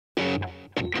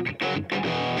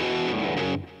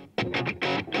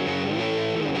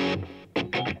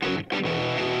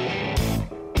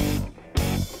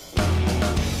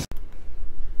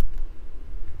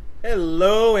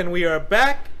Hello, and we are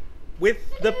back with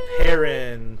the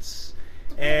parents.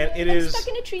 And it is stuck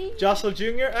in a tree.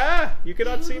 JostleJr. Ah, you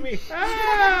cannot see me.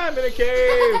 Ah, I'm in a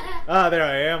cave. Ah, there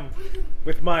I am.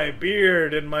 With my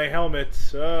beard and my helmet.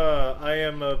 I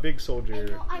am a big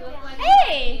soldier.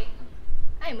 Hey!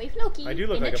 I'm with Loki. I do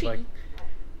look in like a tree. bike.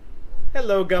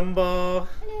 Hello, Gumball.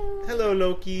 Hello. Hello,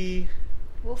 Loki.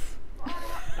 Woof.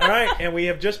 Alright, and we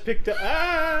have just picked up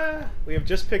we have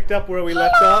just picked up where we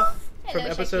left off from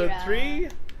Hello, episode Shakira. 3.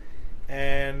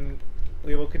 And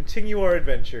we will continue our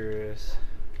adventures.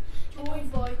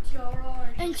 Joined by Tiara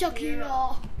And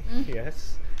Shakira.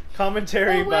 Yes.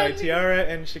 Commentary Oh, by well, Tiara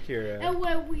and Shakira. And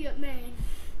we're weird men.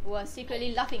 Who are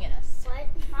secretly laughing at us. What?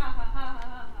 Ha ha ha ha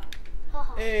ha.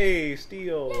 Haha. Hey,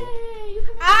 Steel. Yay, you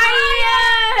can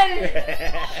Ian!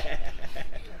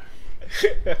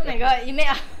 Oh my god, you made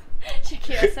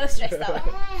Shakira so stressed out.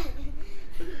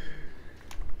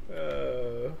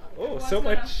 Oh, so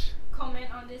much. Comment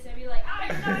on this and be like, I'm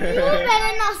not You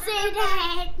better not say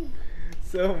that.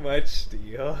 So much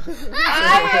steel. Ian!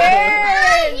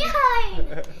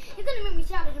 You're gonna make me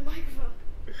shout at the microphone.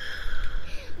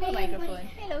 What microphone?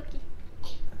 Hey Loki.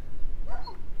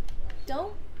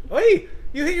 Don't. Hey,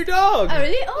 you hit your dog. Oh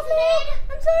really? Oh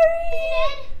no! I'm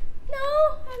sorry! No!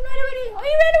 I'm not already. Oh,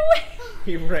 you ran away!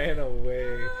 He ran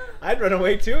away. I'd run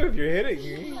away too if you're hitting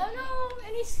me. Oh no!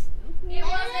 And he's. It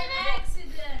was an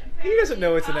accident. He doesn't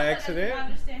know it's an Apparently, accident. I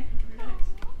understand.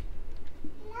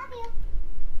 Love you.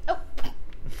 Oh!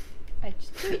 I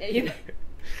just threw it at you.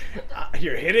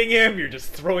 You're hitting him. You're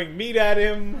just throwing meat at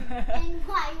him. And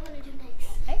what are you gonna do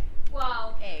next?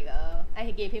 Wow. There you go.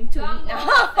 I gave him 2 meat Gumball now.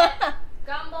 fed,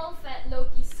 Gumball fed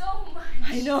Loki so much.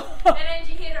 I know. And then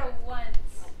she hit her once.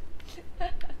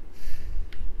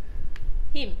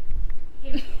 Him.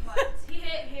 Him once. He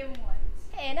hit him once.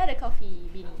 Hey, another coffee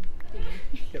beanie.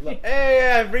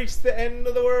 Hey, I've reached the end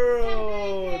of the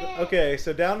world. Okay,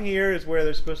 so down here is where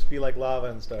there's supposed to be like lava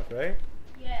and stuff, right?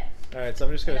 Yes. Alright, so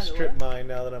I'm just gonna Another strip one? mine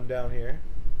now that I'm down here.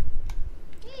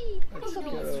 Yay! Let's Coffee.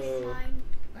 go.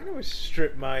 I know what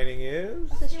strip mining is.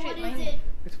 What's a So straight what is line? it?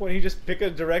 It's when you just pick a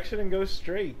direction and go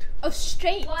straight. Oh,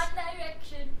 straight. One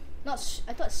direction. Not.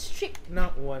 I thought strip.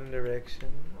 Not one direction.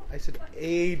 I said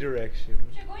a direction.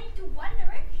 You're going to one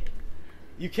direction.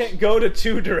 You can't go to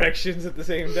 2 directions at the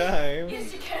same time.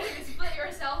 Yes, you can. You split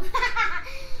yourself.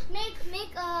 Make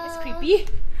It's creepy.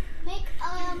 Make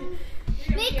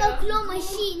You're make gonna a be claw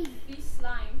machine. Be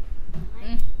slime.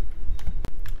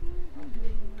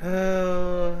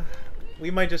 We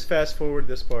might just fast forward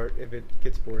this part if it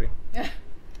gets boring.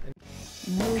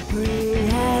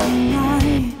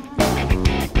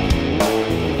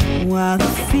 While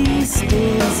the feast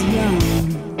is young,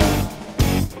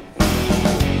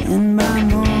 in my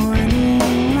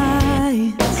morning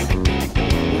light,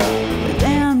 the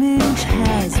damage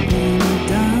has been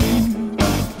done.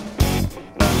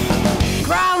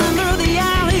 Crawling through the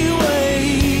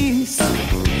alleyways,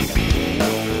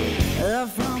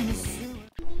 from the sewer.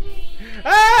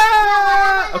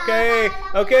 Ah!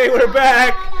 Okay, we're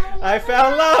back. I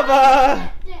found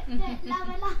lava.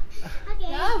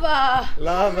 Lava.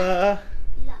 Lava.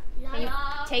 Can you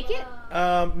take it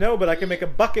No, but I can make a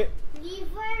bucket.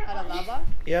 out of lava?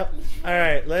 Yep. All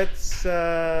right, let's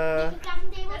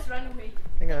Let's run away.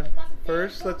 hang on.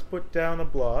 First, let's put down a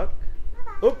block.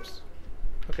 Oops.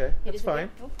 Okay, It that's is fine.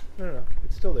 okay. Oh. No,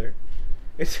 it's still there.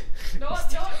 It's Don't.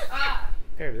 Ah.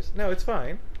 there. It is. No, it's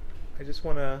fine. I just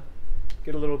want to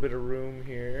get a little bit of room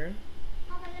here.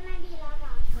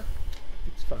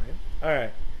 It's fine. All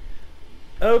right.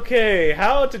 Okay,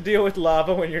 how to deal with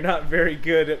lava when you're not very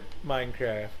good at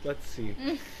Minecraft. Let's see.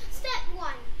 Step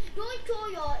 1. Don't throw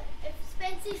your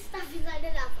expensive stuff inside the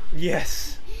lava.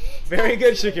 Yes. Very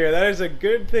good, Shakira. That is a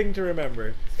good thing to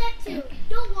remember. Step 2.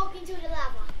 Don't walk into the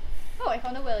lava. Oh, I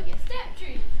found a well again. Step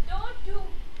 3. Don't do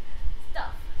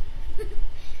stuff.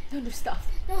 Don't do stuff.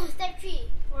 No, step 3.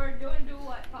 Or don't do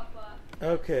what, Papa?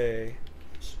 Okay.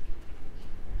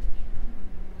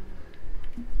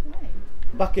 Why?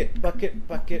 Bucket, bucket,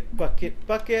 bucket, bucket,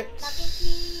 bucket. Bucket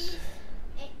trees.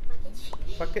 Bucket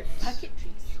trees. Bucket. Bucket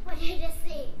trees. What did I just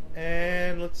say?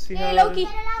 And let's see Hey how. Loki,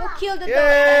 go kill the dog.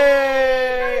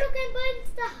 Yay! Now you can burn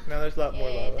stuff. Now there's a lot more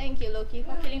Yay, lava. thank you Loki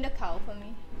for killing the cow for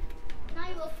me. Now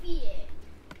you will feed it.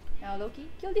 Now Loki,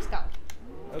 kill this cow.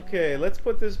 Okay, let's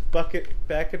put this bucket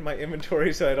back in my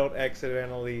inventory so I don't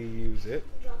accidentally use it.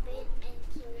 Drop it and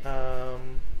kill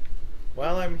it.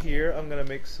 While I'm here, I'm gonna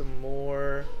make some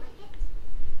more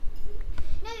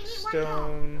No, you need one more.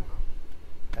 stone.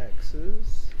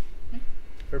 axes.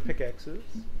 Or pickaxes.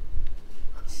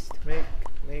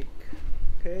 Make.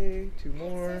 Okay, 2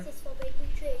 more. This is for baking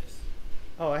trays.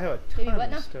 Oh, I have a Baby, ton what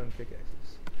of now? stone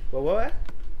pickaxes. Well, what?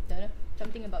 Don't know.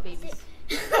 Something about babies.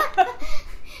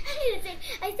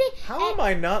 I think. How am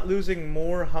I not losing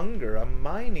more hunger? I'm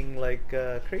mining like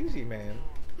a crazy man.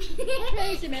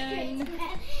 Crazy man.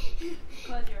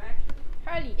 Because you're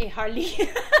actually. Harley.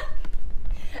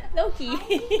 Loki.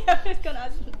 I was gonna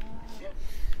ask.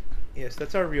 Yes,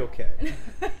 that's our real cat.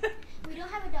 We don't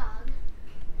have a dog.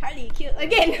 Harley, kill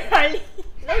again. Harley.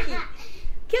 Loki.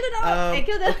 Kill the dog.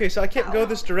 Kill the Okay, so I can't cow. go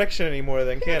this direction anymore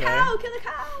then, Kill can the cow. I? Kill the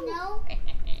cow. No,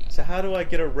 So how do I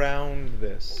get around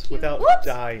this without Whoops.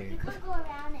 you dying? can't go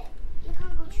around it. You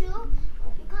can't go through.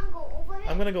 You can't go over it.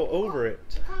 I'm gonna go over it.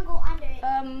 You can't go under it.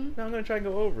 No, I'm gonna try and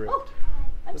go over it. Oh,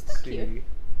 I'm Let's stuck see. here.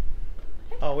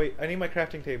 Oh wait, I need my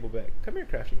crafting table back. Come here,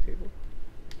 crafting table.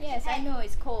 Yes, I know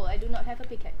it's cold. I do not have a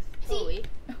pickaxe. Throw See? away.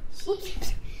 She,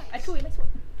 Oops. I threw away my sword.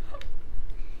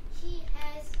 she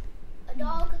has a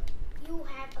dog. You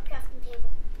have a crafting table.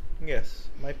 Yes,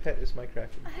 my pet is my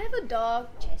crafting. I have a dog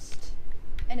chest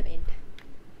and a bed.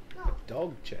 No,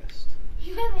 Dog chest.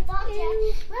 you have a dog chest.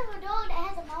 You have a dog that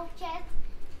has a mouth chest.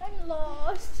 I'm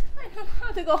lost. I don't know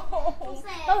how to go home. So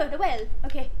sad. Oh, the well.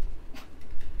 Okay.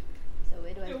 So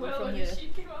where do I The go well from and here? the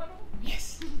sheep came out.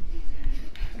 Yes.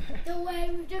 The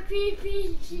one with the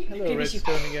creepy sheep. Hello, Creepy sheep.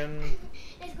 redstone again.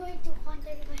 It's going to haunt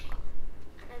everybody.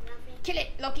 I'm laughing. Kill it,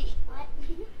 Loki. What?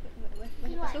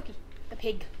 Where's What? Loki? The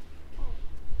pig. Oh,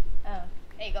 Oh,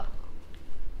 there you go.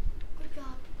 good job.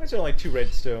 Why is there only 2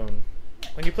 redstone?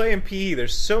 When you play in PE,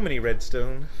 there's so many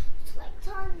redstone. It's like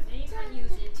tons, And you can't tons,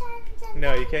 use it. tons,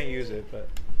 No, you can't use it, but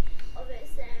of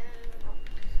redstone.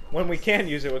 when we can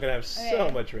use it, we're gonna have so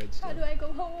Okay. much How redstone. do I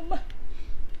go home?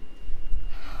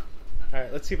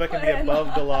 Alright, let's see if I can be Where am above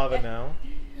the I? lava now.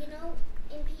 You know,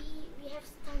 in PE we have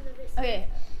tons of redstone. Okay,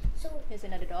 So here's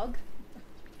another dog.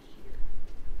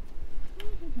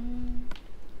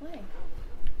 Why?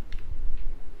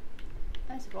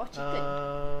 That's raw chicken.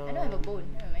 I don't have a bone.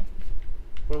 Never mind.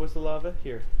 Where was the lava?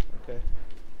 Here. Okay.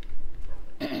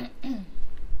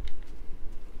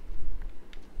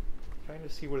 Trying to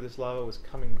see where this lava was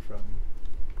coming from.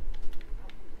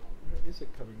 Where is it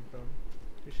coming from?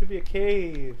 There should be a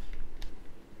cave.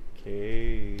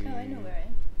 Cave. Oh, I know where I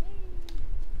am.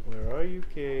 Where are you,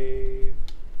 cave?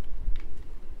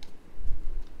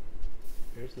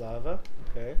 There's lava.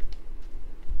 Okay.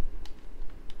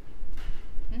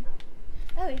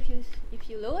 Oh, if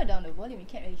you lower down the volume, you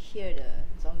can't really hear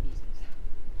the zombies.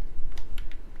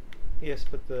 Yes,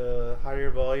 but the higher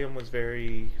volume was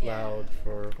very Yeah. loud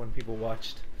for when people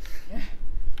watched.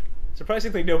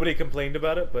 Surprisingly, nobody complained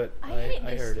about it, but I hate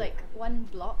I this heard like it. one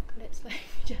block. That's like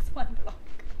just one block.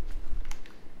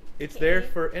 It's there Okay.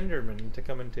 for Enderman to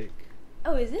come and take.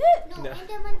 Oh, is it? no, No.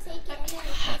 Enderman take it and then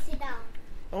we place it down.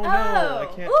 Oh no, I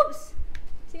can't. Oops!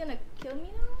 Is he gonna kill me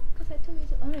now? Because I told you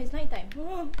to. Oh no, it's nighttime.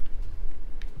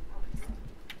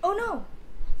 Oh no!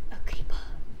 A creeper.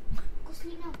 Go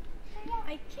sleep now.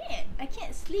 I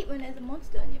can't sleep when there's a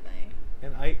monster nearby.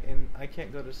 And I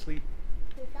can't go to sleep.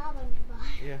 There's lava nearby.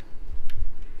 Yeah,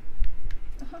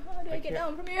 How do I get can't-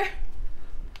 down from here?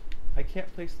 I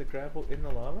can't place the gravel in the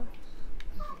lava.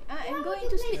 I'm going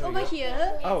to sleep There we over go.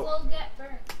 here. Oh. Will get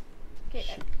burnt. Okay,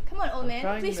 come on, old I'm man.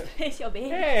 trying Please to- place your bed.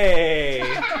 Hey!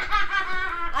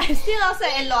 I'm still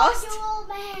outside and lost. You old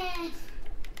man.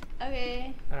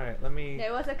 Okay. All right, let me.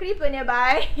 There was a creeper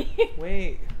nearby.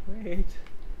 Wait.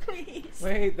 Please.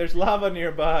 Wait, there's lava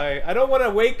nearby. I don't want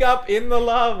to wake up in the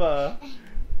lava.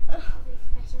 All these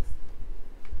precious.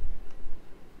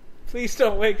 Please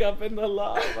don't wake up in the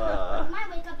lava.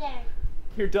 Might wake up there.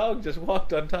 Your dog just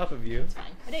walked on top of you. It's fine.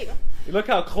 Oh, there you go. Look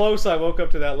how close I woke up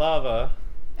to that lava.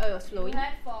 Oh, it was You flowing.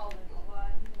 had fallen a while.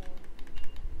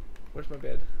 Where's my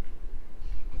bed?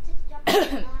 I just jumped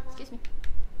in the lava. Excuse me.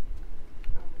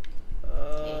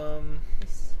 Um,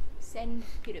 This sand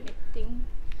pyramid thing.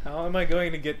 how am I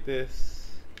going to get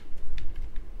this?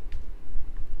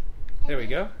 There we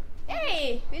go.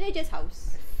 Hey, villager's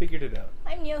house. Figured it out.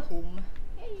 I'm near home.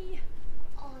 Yay.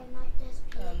 Oh, it might just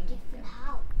be a different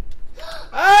house.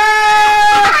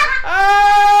 Ah!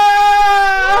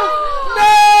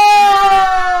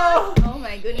 Ah! Oh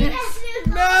my goodness.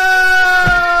 No! No!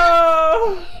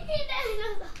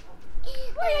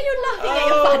 Why are you laughing at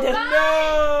your father? Oh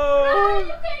no! You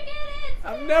can't get it.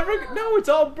 I'm never. No, it's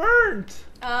all burnt.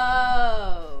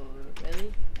 Oh,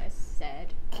 really? That's sad.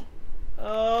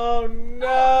 Oh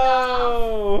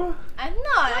no! I'm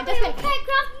not. I just went.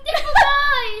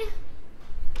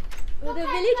 Will the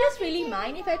villagers really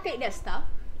mind if I take their stuff?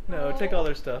 No, take all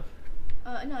their stuff.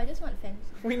 No, I just want fence.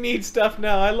 We need stuff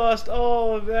now. I lost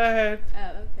all of that. Oh,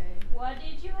 okay. What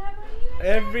did you have on you?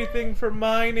 Everything for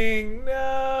mining.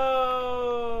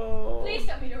 No. Please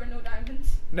tell me there were no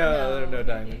diamonds. No, there were no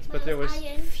diamonds, but there was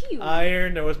iron. Phew.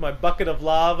 iron. There was my bucket of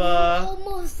lava.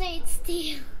 Almost said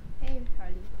steel. Hey,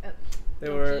 Harley. Oh.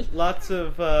 There were Okay. lots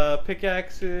of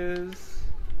pickaxes.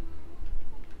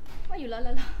 Why you la la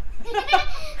la?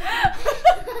 I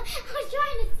was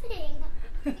trying to sing.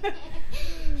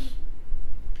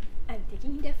 I'm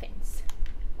taking the fence.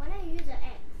 Why don't you use an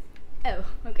X?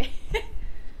 Oh, okay.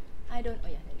 I don't. Oh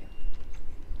yeah, there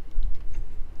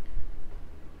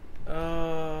you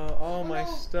All my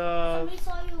no. stuff. Somebody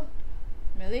saw you. go.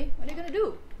 Really? What are you gonna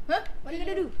do? Huh? What are you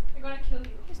gonna do? They're gonna kill you.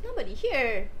 There's nobody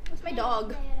here. Where's my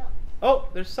dog? Oh,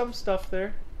 there's some stuff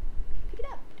there. Pick it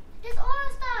up. There's all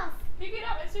the stuff. Pick it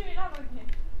up and swim it up again.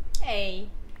 Hey,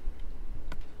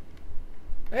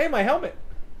 Hey, my helmet.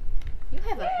 you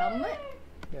have a helmet?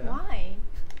 Yeah. Why?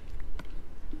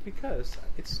 Because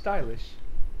it's stylish.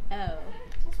 Oh.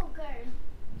 That's so good.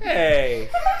 Hey.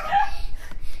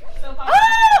 So Oh!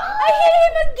 I hit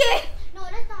him again! No,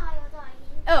 that's not how you're dying.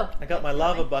 Oh. I got my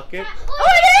lava bucket.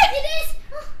 Oh, it is!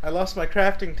 I lost my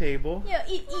crafting table. Yeah,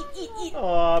 eat.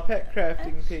 Aw, pet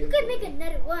crafting You table. could make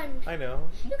another one. I know.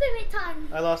 You could make ton.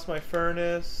 I lost my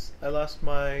furnace. I lost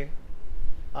my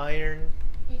iron.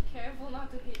 Be careful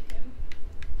not to hit him.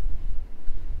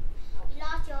 You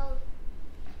lost your.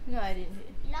 No, I didn't hit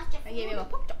him. You lost your. I gave him a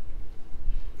food. poke chop.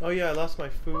 Oh yeah, I lost my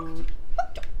food.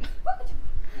 Poke chop.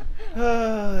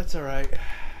 That's alright.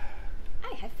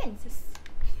 I have fences.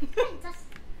 Fences.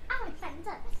 I like fences.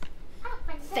 I like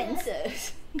fences.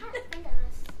 Fences. I like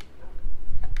fences.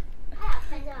 I like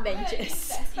fences. Benches.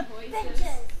 Sassy voices. Benches.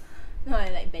 No, I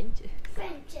like benches.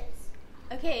 Benches.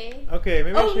 Okay. Okay,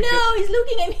 maybe I Oh should no, he's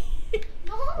looking at me.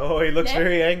 No. Oh, he looks There?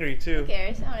 very angry Who too.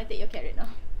 cares? I want to take your carrot now.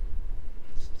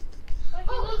 Like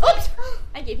you Oh, look Oops!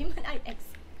 I gave him an axe.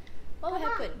 What will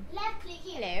Mama, happen? Left click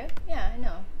here. Hello? Yeah, I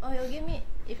know. Oh, he'll give me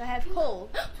if I have coal.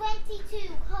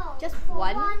 22 coal. Just for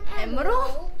one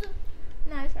emerald?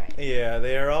 No, it's alright. Yeah,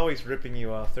 they are always ripping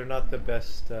you off. They're not the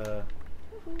best.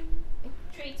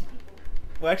 tradespeople.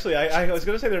 Well, actually, I was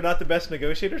gonna say they're not the best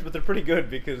negotiators, but they're pretty good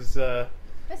because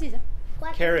What's this?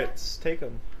 What- carrots. Take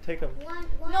them. Take them. One,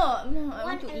 No, I one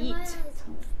want to emerald eat. is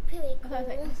pretty Okay,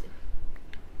 okay, cool. what's it?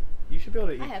 You should be able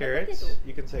to I eat have a carrots. potato.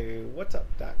 You can say, "What's up,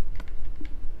 Doc?"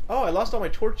 Oh, I lost all my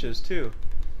torches too.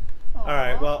 Aw. All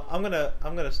right. Well, I'm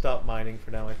gonna stop mining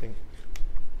for now. I think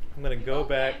I'm gonna go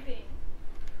back. Camping.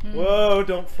 Hmm. Whoa!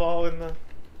 Don't fall in the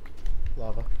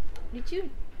lava. Did you?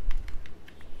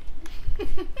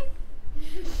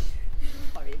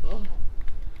 Horrible.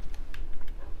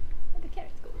 Where'd the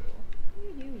carrots go?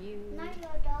 You. Now your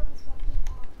dog is walking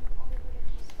all over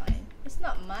the It's fine. It's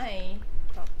not my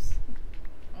crops.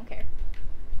 I don't care.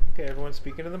 Okay, everyone,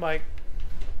 speaking to the mic.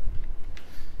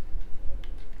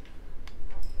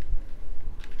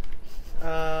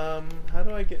 How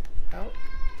do I get out?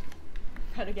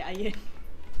 How to get iron?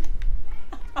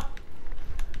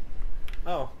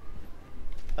 Oh,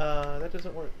 that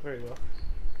doesn't work very well.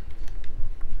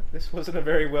 This wasn't a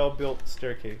very well built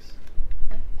staircase.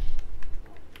 Huh?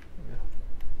 Yeah.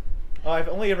 Oh, I've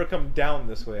only ever come down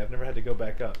this way. I've never had to go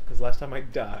back up because last time I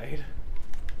died.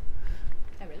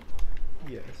 Oh, really?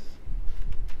 Yes.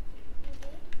 Okay.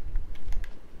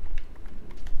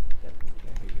 Yep.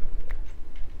 Yeah, here you go.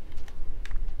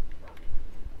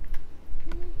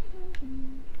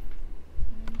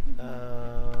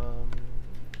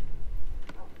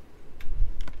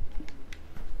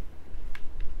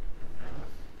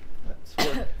 Let's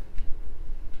work.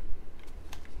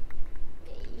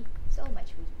 Yay. So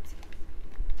much wheat.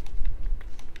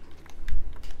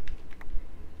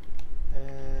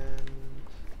 And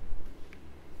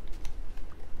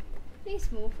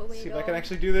Please move away. see if I dog. can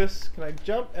actually do this. Can I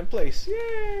jump and place?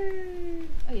 Yay!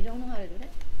 Oh, you don't know how to do that?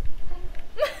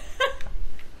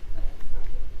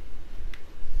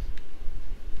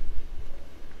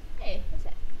 Hey, what's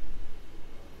that?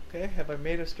 Okay, have I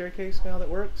made a staircase now that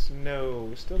works?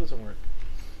 No, still doesn't work.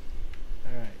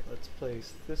 Alright, let's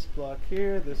place this block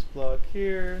here, this block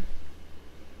here.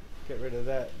 Get rid of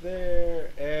that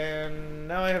there, and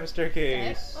now I have a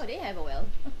staircase. Oh, they have a well.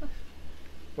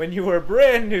 When you are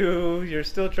brand new, you're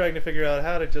still trying to figure out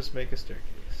how to just make a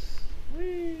staircase.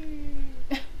 Whee!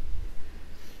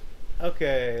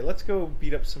 Okay, let's go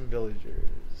beat up some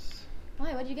villagers.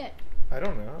 Why? What'd you get? I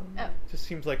don't know. Oh. Just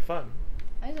seems like fun.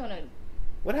 I just want to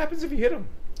What happens if you hit them?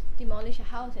 demolish a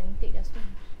house and take their stone.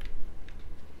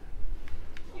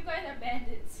 You guys are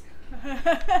bandits.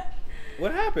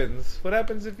 What happens? What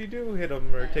happens if you do hit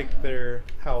them or take their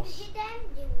If house? you hit them,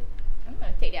 you I don't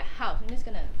gonna take their house. I'm just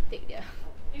gonna take their.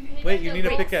 If you hit Wait, them, you they'll need a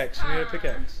go, pickaxe. You need a "Ah."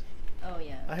 pickaxe. Oh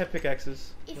yeah. I have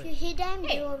pickaxes. If Wait, you hit them,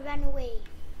 Hey. they will run away.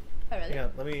 Oh really? hang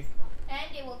on, let me.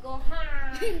 And they will go,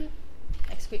 "Ha."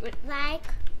 Like Squidward, Like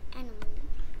animals.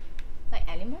 like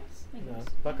animals. My No, goodness.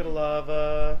 bucket of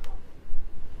lava.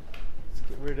 Let's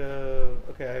get rid of.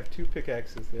 Okay, I have 2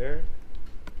 pickaxes there.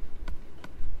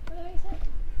 What the heck is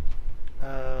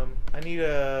that? I need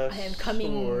a I am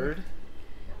coming. sword.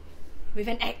 With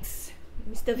an axe,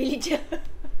 Mr. Villager.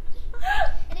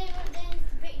 And then we're going to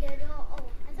break the door. Oh,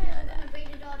 I thought we were going to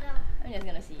break the door down. I'm just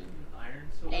gonna see. Iron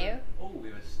sword? Hello? Oh, we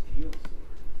have a steel sword.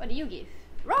 What do you give?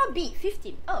 Raw beef,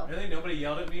 15. Oh. Really? Nobody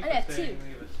yelled at me I have for saying 2. we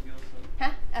have a steel sword?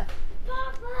 Huh? Oh.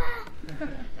 Papa!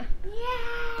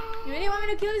 Yeah! You really want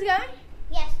me to kill this guy?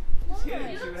 Yes. Just hit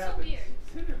him, You see look what so happens. weird.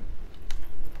 Just hit him.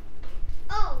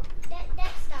 Oh,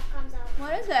 that stuff comes out.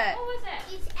 What is that? What was that?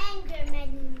 It's anger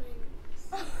management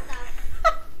stuff.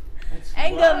 It's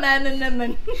Anger what?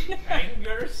 management.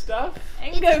 Anger stuff?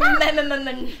 Anger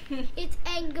management. It's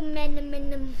anger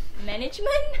management.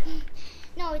 Management?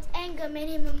 No, it's anger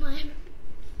management. What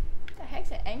the heck's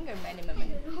that anger management?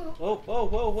 Whoa, whoa,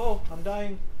 whoa, whoa! I'm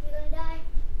dying. You're gonna die.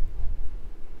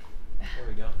 There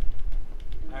we go.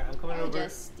 Alright, I'm coming I'll over.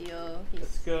 just steal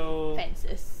Let's his go.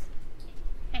 fences.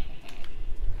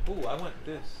 Ooh, I want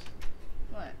this.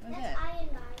 What? What's That's that? iron,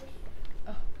 guys.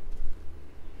 Oh.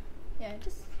 Yeah,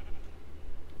 just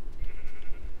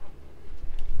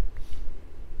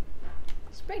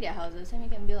break their houses and we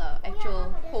can build our actual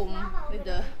lava, there's home lava over with the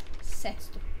there.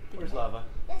 sandstone. Where's lava?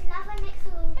 There's lava next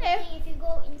to the Hello. thing if you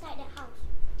go inside the house.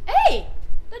 Hey!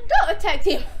 The dog attacked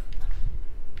him!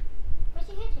 But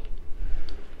you hit him.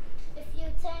 If you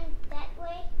turn that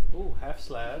way, Ooh, half if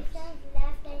slabs. you turn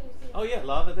left, then you see. Oh yeah,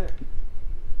 lava there.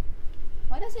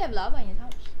 Why does he have lava in his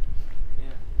house?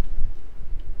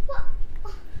 What?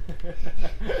 Yeah.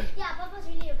 Yeah, Papa's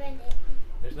really a bandit.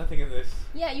 There's nothing in this.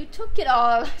 Yeah, you took it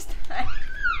all last time.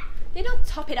 They don't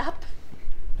top it up.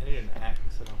 I need an axe.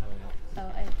 I don't have an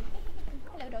axe.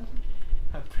 Oh, hello donkey.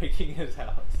 I'm breaking his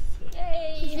house.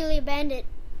 He's Yay! really a bandit.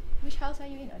 Which house are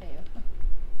you in? Oh, there you go.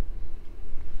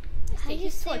 Let's Are take you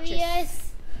his torches.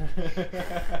 serious?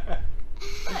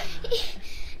 What?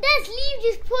 Let's leave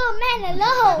this poor man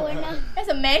alone. There's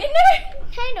a man in there?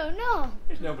 I don't know.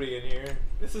 There's nobody in here.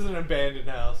 This is an abandoned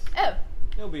house. Oh,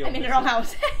 Nobody will I'm in the miss wrong it.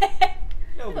 house. Nobody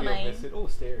Never will mind. miss it. Oh,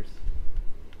 stairs.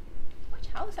 Which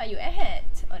house are you at?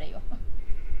 Oh, there you go.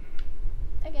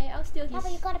 Okay, I'll steal his Papa,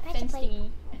 you gotta press the fence plate. thingy.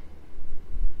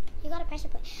 You gotta press the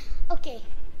play. Okay,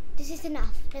 this is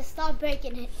enough. Let's start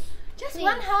breaking it. Just Please.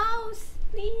 one house,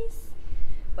 please.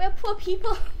 We're poor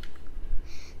people.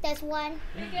 There's one.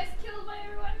 They get killed by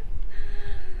everyone.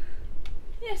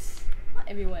 Yes, not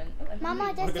everyone. Oh, I'm Mama,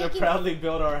 hungry. We're just gonna taking. proudly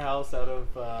build our house out of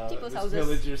People's this houses.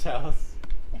 villager's house.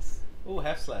 Yes. Oh,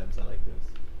 half slabs. I like this.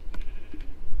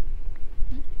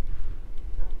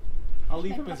 I'll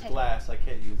leave him as Okay. glass. I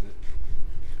can't use it.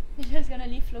 You're just gonna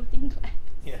leave floating glass.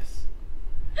 Yes.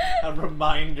 A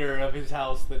reminder of his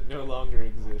house that no longer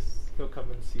exists. He'll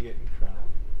come and see it and cry.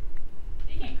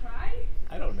 They can cry.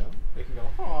 I don't know. They can go,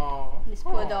 aww. This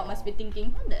poor dog must be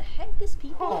thinking, what the heck, these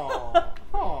people? Aww.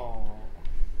 Aww.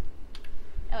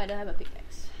 Oh, I don't have a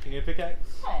pickaxe. You need a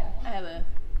pickaxe? I have a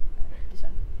this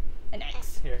one, an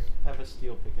axe. Here, have a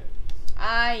steel pickaxe.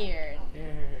 Iron.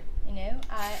 Here. You know,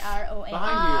 IRON.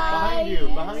 Behind you,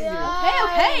 behind you,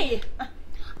 behind you. Okay.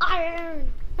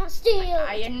 Iron, not steel.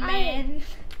 Iron Man.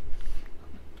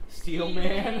 Steel Steel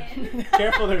man. man.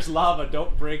 Careful, there's lava.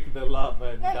 Don't break the lava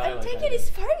and die I'm like taking that. his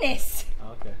furnace.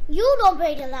 Okay. You don't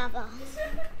break the lava.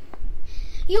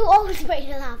 You always break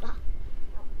the lava.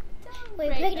 Don't Wait,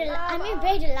 break the I mean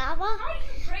break the lava. How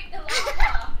do you break the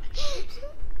lava?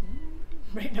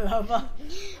 Break the lava.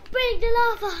 Break the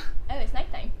lava. Oh, it's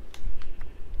nighttime.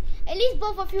 At least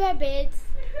both of you have beds.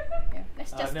 Yeah,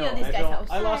 let's just No, steal this I guy's don't. house.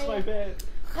 I lost my bed.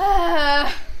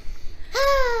 Ah,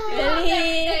 lost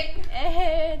really?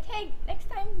 everything. Take next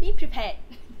time. Be prepared.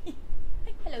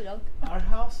 Hello, dog. Our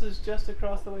house is just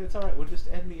across the way. It's alright. We'll just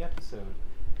end the episode.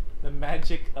 The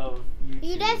magic of YouTube.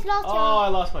 You guys lost Oh, your- I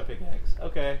lost my pickaxe.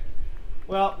 Okay.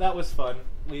 Well, that was fun.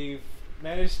 We've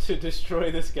managed to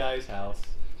destroy this guy's house.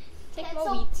 Take That's more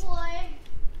so wheat. poor.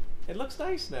 It looks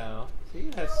nice now. See,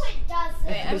 it has. No, it doesn't.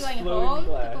 Wait, I'm This going floating home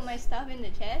glass. to put my stuff in the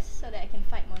chest so that I can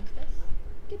fight monsters.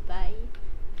 Goodbye.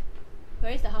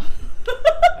 Where is the house?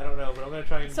 I don't know, but I'm gonna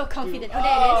try and. So confident. Do...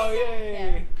 Oh, there it is.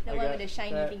 yay! Yeah, the I one got with the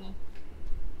shiny that. thingy.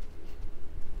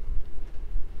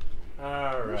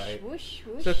 All right. Whoosh,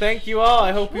 whoosh, So thank you all.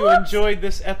 I hope you enjoyed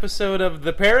this episode of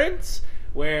The Parents,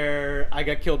 where I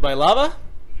got killed by lava,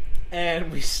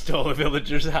 and we stole a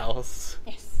villager's house.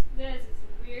 Yes. This is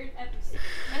a weird episode.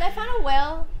 And And I found a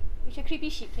well, which a creepy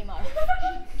sheep came out of.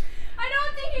 I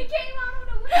don't think he came out of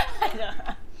the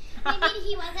well. I know. Maybe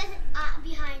he wasn't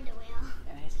behind the wheel.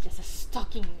 It's just a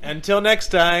stalking. Until next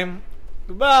time,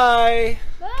 goodbye.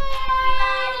 Bye.